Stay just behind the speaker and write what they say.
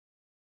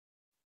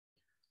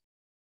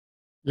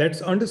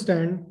Let's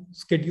understand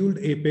scheduled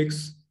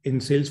Apex in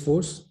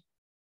Salesforce.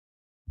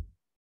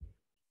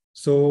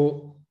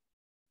 So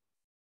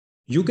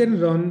you can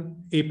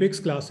run Apex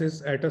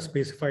classes at a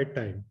specified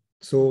time.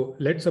 So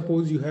let's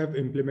suppose you have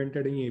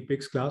implemented an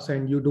Apex class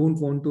and you don't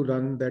want to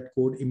run that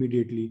code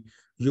immediately.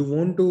 You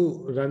want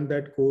to run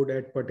that code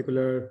at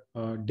particular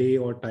day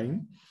or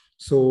time.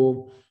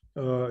 So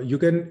you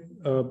can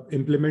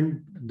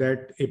implement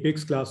that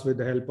Apex class with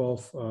the help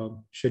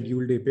of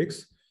scheduled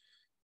Apex.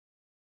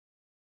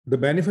 The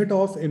benefit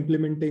of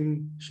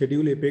implementing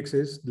schedule Apex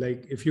is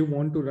like if you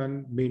want to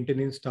run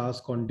maintenance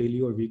tasks on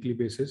daily or weekly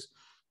basis,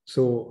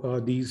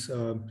 so these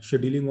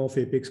scheduling of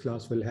Apex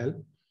class will help.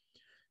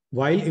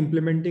 While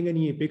implementing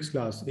any Apex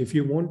class, if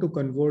you want to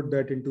convert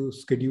that into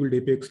scheduled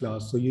Apex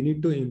class, so you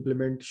need to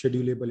implement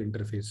schedulable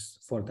interface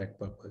for that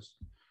purpose.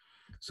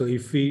 So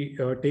if we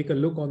take a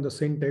look on the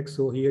syntax,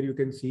 so here you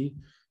can see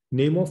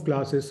name of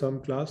class is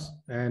some class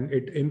and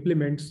it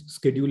implements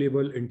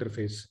schedulable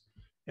interface.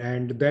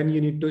 And then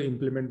you need to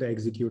implement the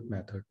execute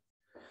method.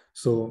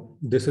 So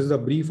this is a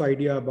brief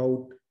idea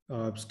about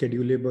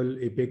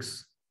schedulable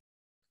Apex,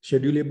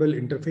 schedulable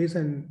interface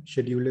and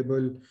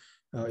schedulable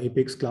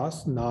Apex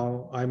class.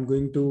 Now I'm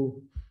going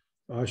to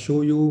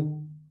show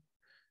you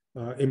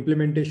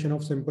implementation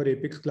of simple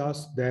Apex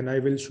class. Then I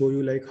will show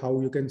you like how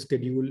you can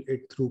schedule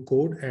it through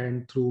code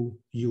and through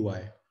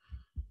UI.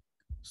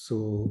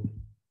 So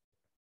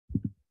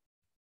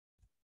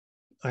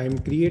I am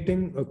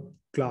creating a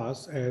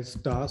class as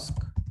task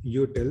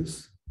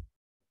utils.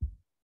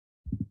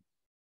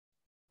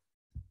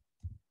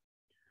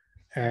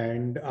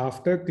 And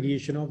after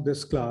creation of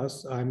this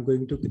class, I'm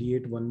going to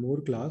create one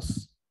more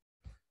class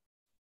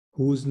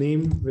whose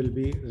name will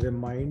be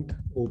remind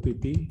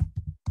OPP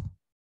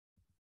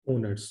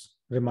owners,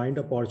 remind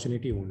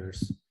opportunity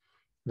owners,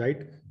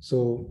 right?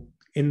 So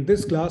in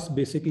this class,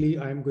 basically,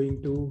 I'm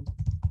going to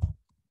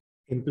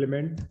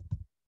implement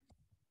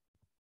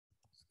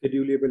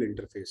schedulable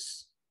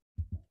interface,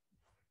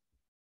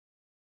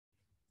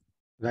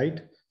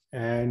 right?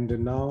 And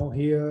now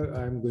here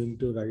I'm going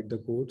to write the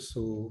code.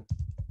 So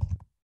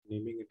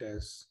naming it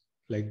as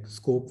like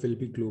scope will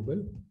be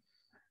global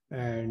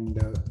and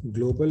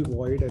global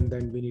void. And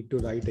then we need to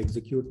write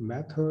execute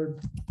method,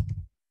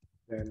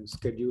 then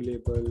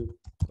schedulable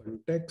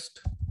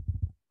context.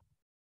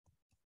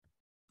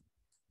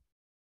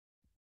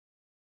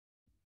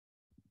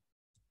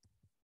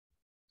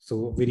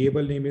 So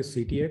variable name is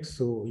CTX.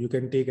 So you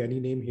can take any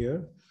name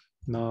here.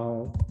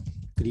 Now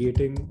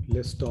creating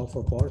list of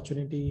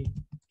opportunity,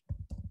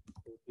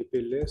 OPP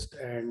list,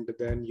 and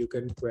then you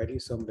can query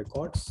some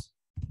records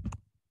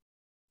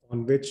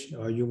on which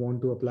you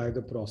want to apply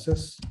the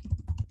process.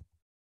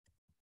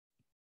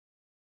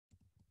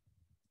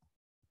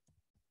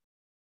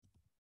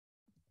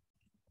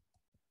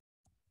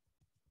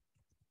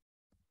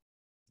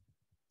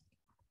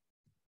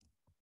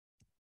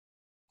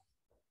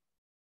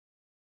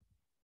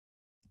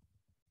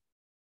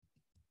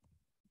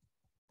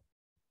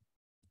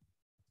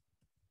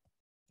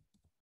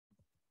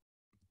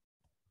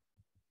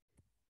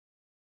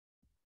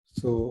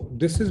 So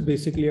this is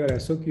basically our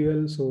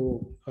SOQL.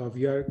 So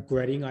we are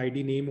querying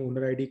ID name,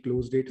 owner ID,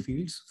 close date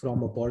fields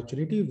from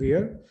opportunity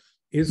where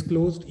is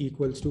closed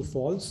equals to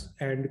false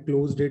and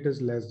close date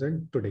is less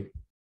than today.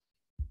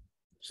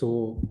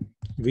 So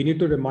we need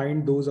to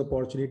remind those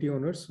opportunity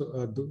owners,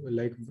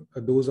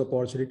 those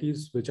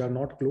opportunities which are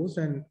not closed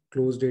and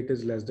close date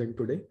is less than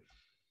today.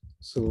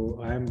 So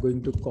I am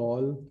going to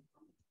call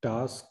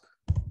task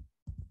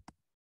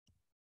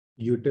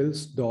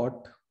utils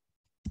dot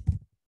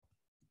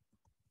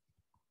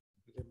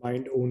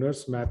remind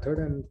owners method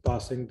and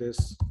passing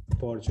this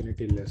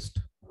opportunity list.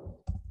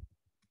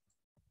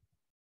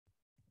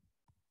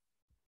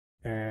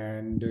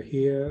 And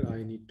here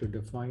I need to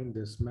define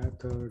this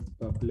method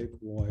public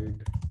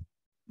void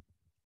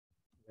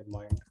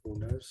remind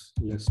owners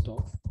list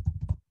of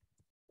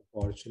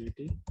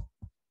opportunity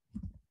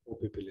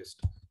OPP list.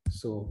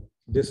 So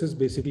this is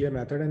basically a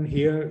method and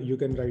here you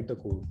can write the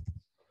code.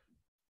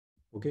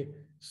 Okay,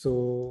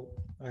 so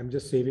I'm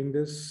just saving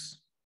this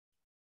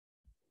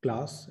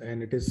class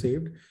and it is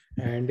saved.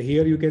 And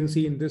here you can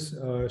see in this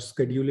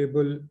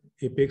schedulable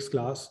Apex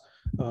class,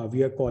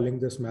 we are calling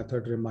this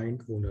method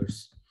remind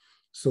owners.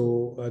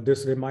 So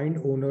this remind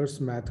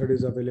owners method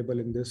is available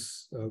in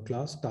this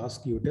class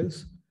task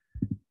utils.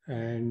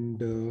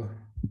 And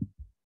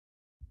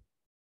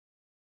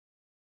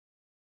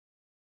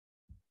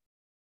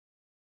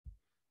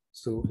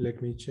so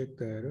let me check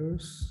the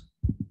errors.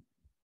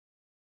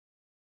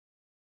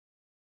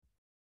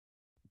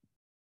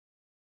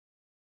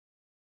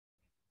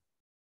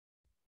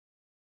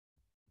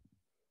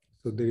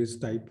 So there is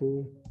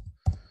typo.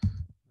 I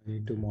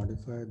need to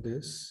modify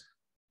this.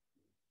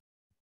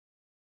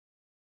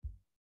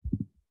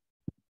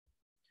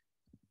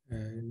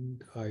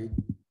 And I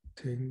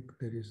think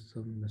there is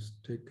some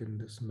mistake in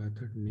this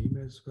method name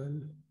as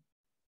well.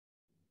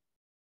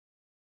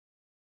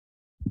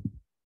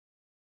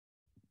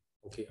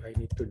 Okay, I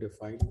need to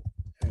define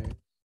a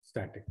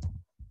static.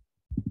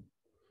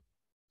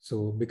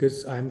 So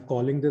because I'm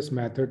calling this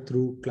method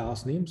through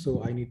class name,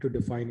 so I need to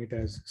define it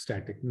as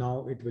static.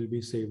 Now it will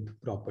be saved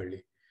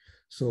properly.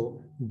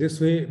 So this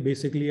way,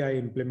 basically I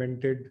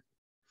implemented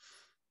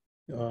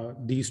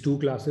these two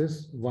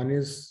classes. One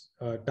is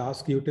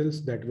task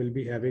utils that will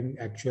be having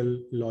actual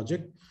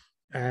logic,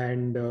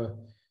 and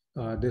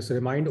this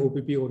remind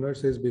OPP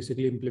owners is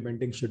basically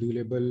implementing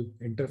schedulable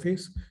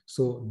interface.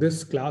 So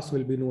this class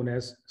will be known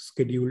as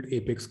scheduled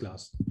Apex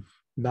class.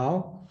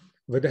 Now,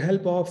 with the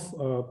help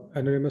of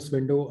anonymous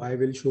window, I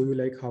will show you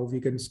like how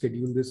we can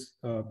schedule this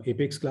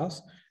Apex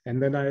class,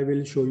 and then I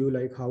will show you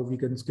like how we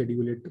can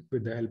schedule it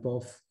with the help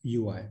of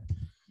UI.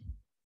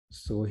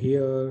 So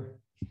here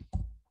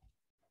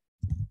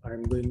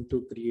I'm going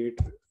to create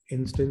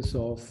instance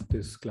of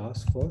this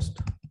class first.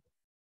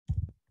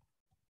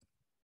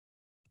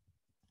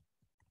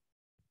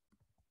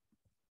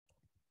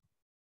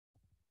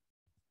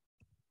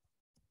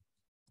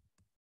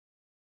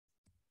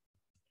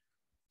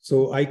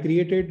 So I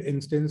created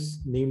instance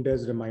named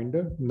as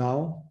reminder.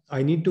 Now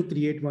I need to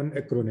create one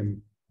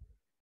acronym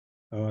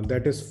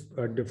that is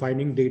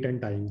defining date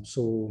and time.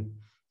 So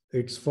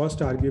its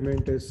first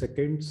argument is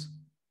seconds,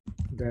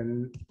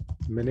 then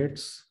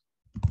minutes,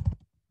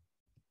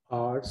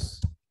 hours,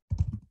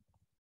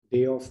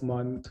 day of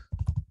month,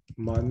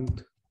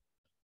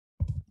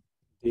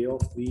 day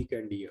of week,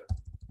 and year.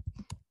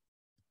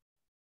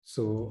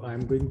 So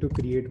I'm going to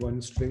create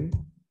one string.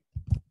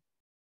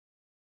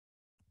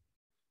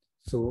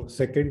 So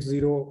seconds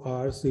 0,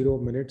 hours 0,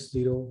 minutes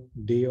 0,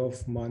 day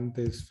of month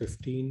is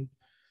 15,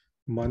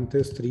 month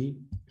is 3.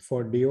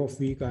 For day of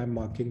week, I'm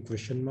marking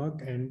question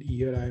mark, and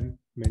year I'm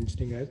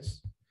mentioning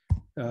as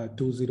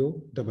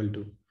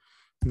 2022.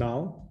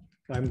 Now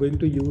I'm going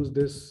to use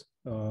this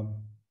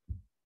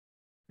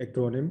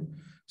acronym.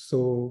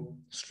 So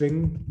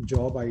string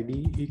job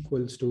ID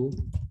equals to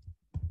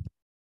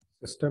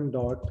system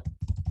dot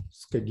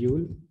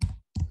schedule.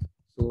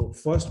 So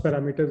first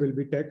parameter will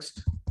be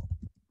text.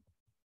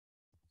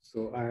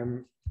 So I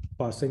am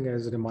passing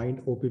as remind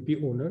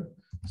OPP owner.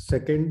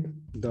 Second,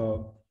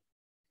 the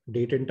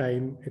date and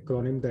time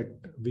acronym that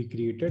we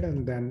created,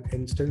 and then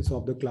instance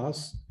of the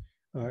class,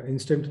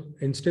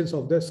 instance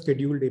of the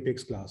scheduled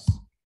Apex class.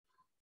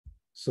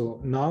 So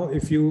now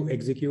if you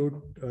execute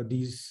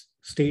these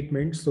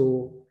statements,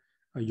 so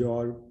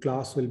your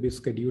class will be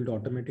scheduled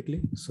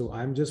automatically. So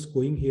I'm just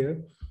going here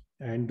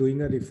and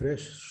doing a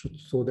refresh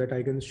so that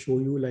I can show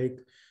you like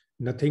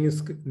nothing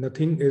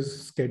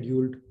is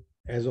scheduled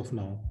as of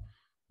now.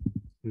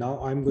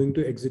 Now I'm going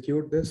to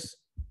execute this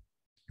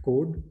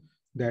code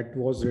that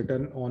was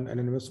written on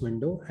anonymous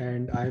window,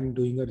 and I'm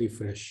doing a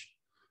refresh.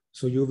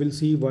 So you will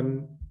see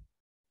one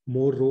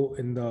more row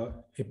in the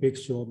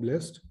Apex job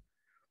list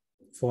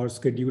for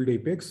scheduled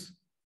Apex.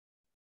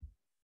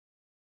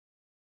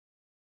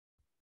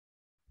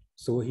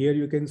 So here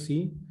you can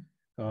see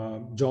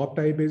job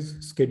type is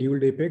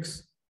scheduled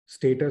Apex,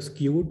 status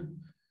queued,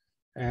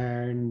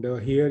 and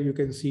here you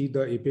can see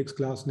the Apex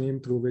class name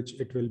through which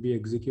it will be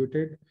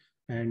executed,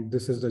 and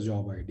this is the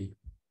job ID.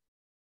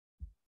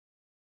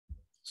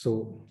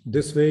 So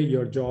this way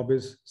your job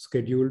is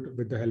scheduled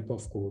with the help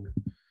of code.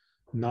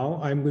 Now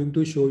I'm going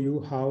to show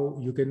you how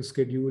you can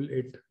schedule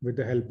it with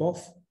the help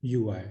of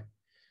UI.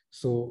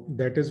 So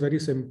that is very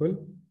simple.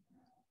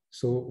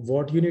 So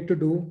what you need to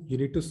do, you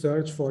need to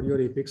search for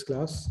your Apex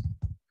class.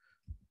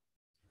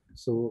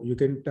 So you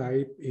can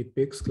type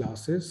Apex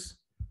classes.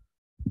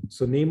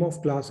 So name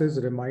of class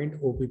is remind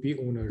OPP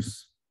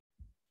owners.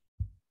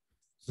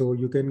 So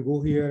you can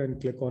go here and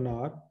click on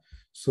R.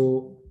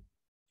 So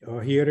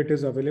here it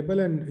is available,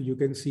 and you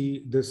can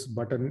see this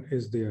button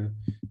is there.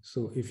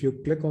 So if you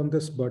click on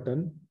this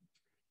button,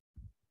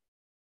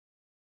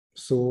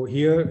 so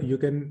here you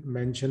can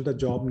mention the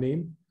job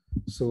name.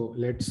 So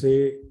let's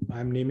say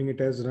I'm naming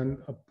it as run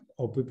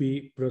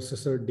OPP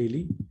processor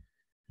daily,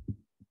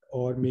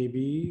 or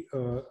maybe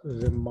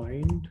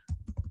remind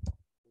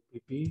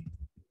OPP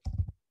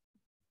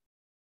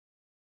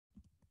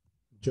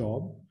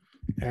job.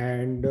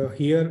 And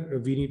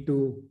here we need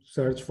to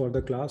search for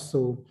the class.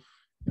 So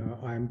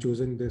I'm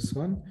choosing this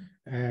one.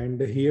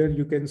 And here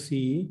you can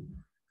see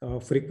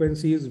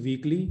frequency is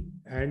weekly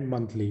and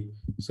monthly.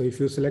 So if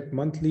you select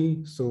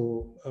monthly,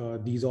 so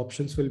these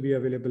options will be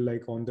available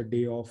like on the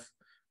day of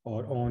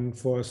or on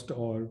first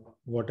or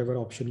whatever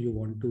option you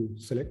want to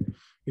select.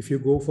 If you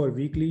go for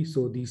weekly,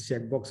 so these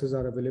checkboxes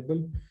are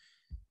available.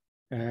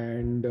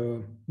 And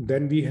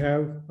then we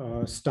have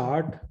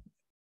start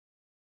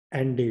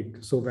and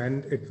date. So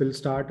when it will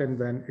start and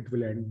when it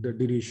will end, the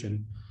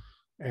duration,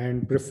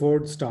 and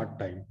preferred start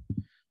time.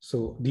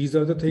 So these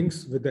are the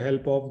things. With the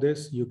help of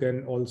this, you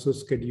can also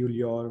schedule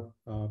your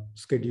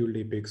scheduled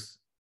Apex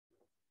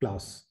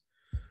class.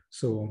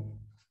 So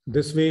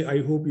this way,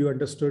 I hope you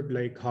understood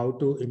like how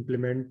to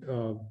implement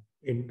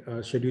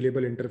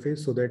schedulable interface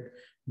so that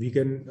we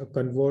can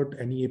convert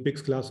any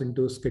Apex class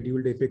into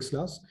scheduled Apex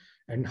class,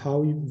 and how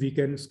we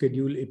can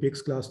schedule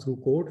Apex class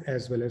through code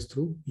as well as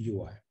through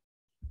UI.